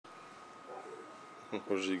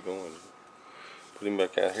Where's he going? Put him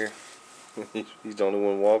back out here. He's the only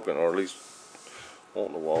one walking, or at least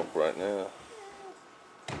wanting to walk right now.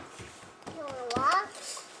 You want to walk?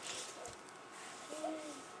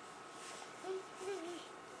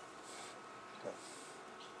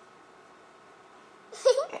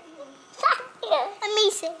 Let me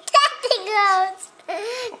see. That goes.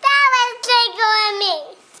 That was tickling me.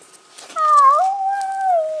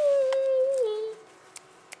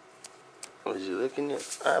 Was he licking you,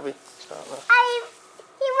 Abby? Stop now.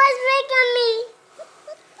 He was licking me.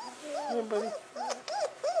 Hey, buddy.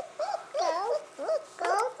 Go.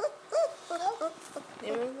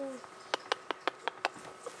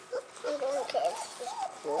 I'm gonna kiss you.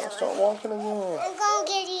 Well, start walking again. I'm gonna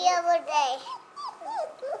get you every day.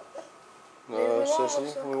 No,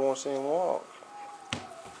 sissy, we want to see him walk.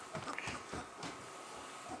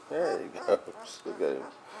 There he goes. Look at him.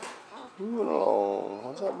 Moving along.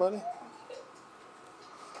 What's up, buddy?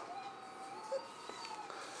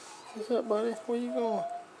 What's up, buddy? Where you going?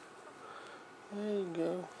 There you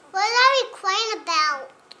go. What are we crying about?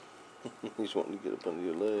 He's wanting to get up under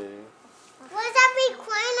your leg. What's that we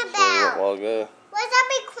crying about? While ago. What's that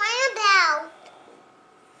we crying about?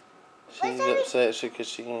 She's upset because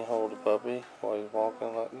she can't hold the puppy while he's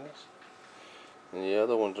walking like this. And the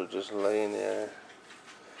other ones are just laying there.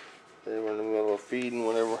 They were in the middle of feeding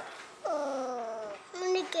whenever. I'm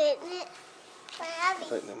gonna get it. I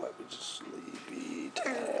think they might be just sleepy.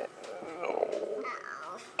 Tired.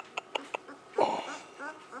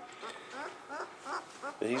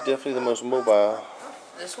 But he's definitely the most mobile.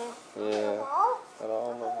 This one? Yeah. Out of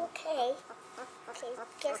all of them. Okay.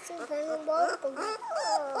 Guess you're gonna walk with me.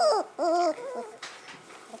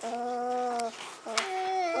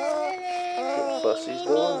 What Fussy's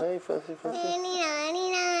doing? Hey, Fussy.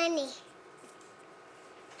 Nanny.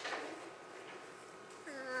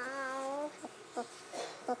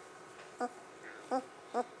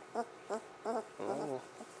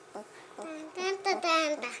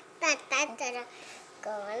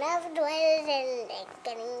 Going over the way and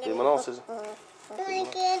getting Get him on, Sissy. Gonna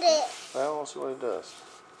get it. Well, we'll see what he does.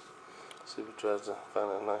 See if he tries to find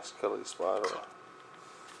a nice cuddly spot. Or...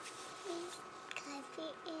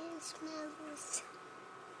 Coffee and smells.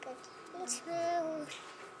 Good and smells.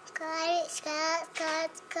 Cut.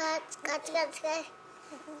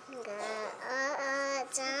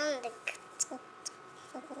 Down the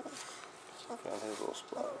Found his little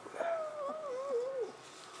spot over there.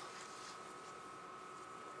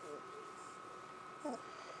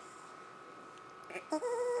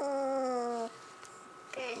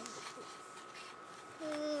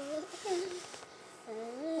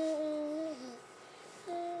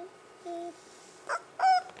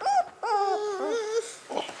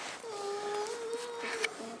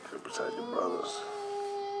 Beside your brothers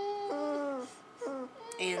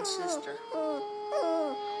and sister.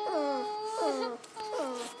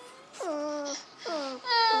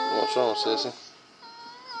 What's wrong, Sissy?